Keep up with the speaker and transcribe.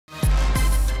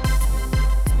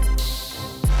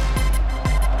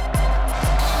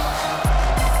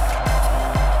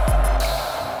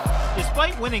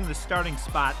winning the starting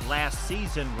spot last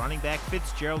season, running back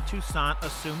Toussaint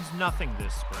assumes nothing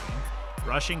this spring,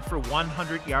 rushing for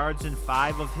 100 yards in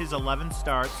 5 of his 11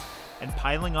 starts and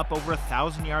piling up over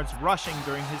 1,000 yards rushing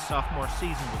during his sophomore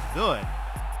season was good,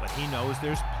 but he knows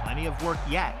there's plenty of work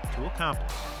yet to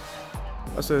accomplish.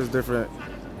 I say it's different,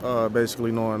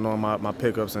 basically knowing my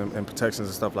pickups and protections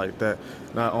and stuff like that.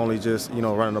 Not only just,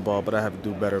 running the ball, but I have to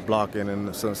do better blocking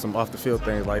and some off-the-field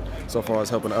things, like so far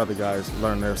as helping other guys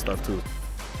learn their stuff too.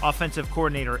 Offensive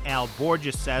coordinator Al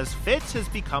Borges says Fitz has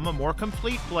become a more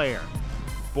complete player.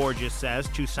 Borges says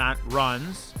Toussaint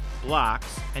runs,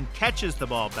 blocks, and catches the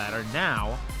ball better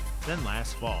now than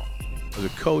last fall. As a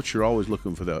coach, you're always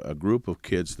looking for a group of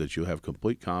kids that you have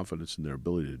complete confidence in their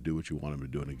ability to do what you want them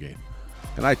to do in a game.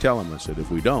 And I tell them, I said,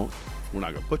 if we don't, we're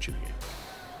not going to put you in the game.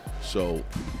 So,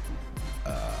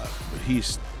 but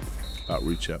he's about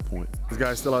reached that point. This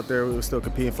guy's still out there, we're still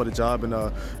competing for the job, and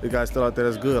the guy's still out there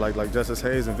that's good, like Justice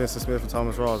Hayes and Vincent Smith and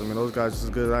Thomas Rawls. I mean, those guys are just as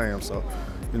good as I am, so,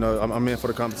 I'm in for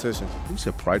the competition. He's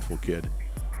a prideful kid,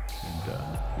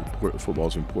 and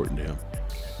football's important to him.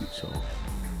 So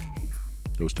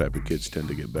those type of kids tend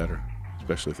to get better,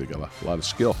 especially if they got a lot of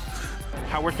skill.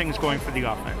 How are things going for the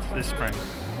offense this spring?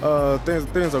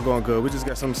 Things are going good. We just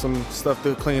got some stuff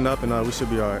to clean up, and we should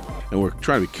be all right. And we're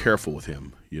trying to be careful with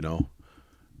him,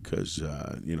 because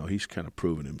he's kind of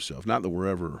proven himself. Not that we're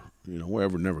ever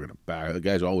never going to back. The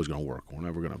guy's always going to work. We're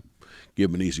never going to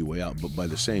give him an easy way out. But by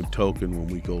the same token, when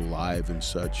we go live and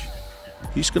such,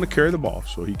 he's going to carry the ball,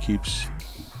 so he keeps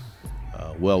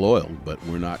well oiled. But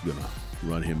we're not going to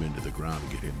run him into the ground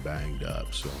and get him banged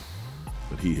up. So,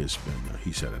 but he's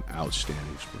had an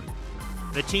outstanding spring.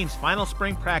 The team's final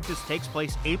spring practice takes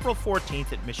place April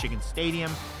 14th at Michigan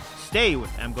Stadium. Stay with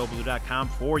mgoblue.com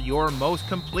for your most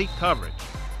complete coverage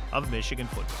of Michigan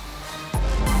football.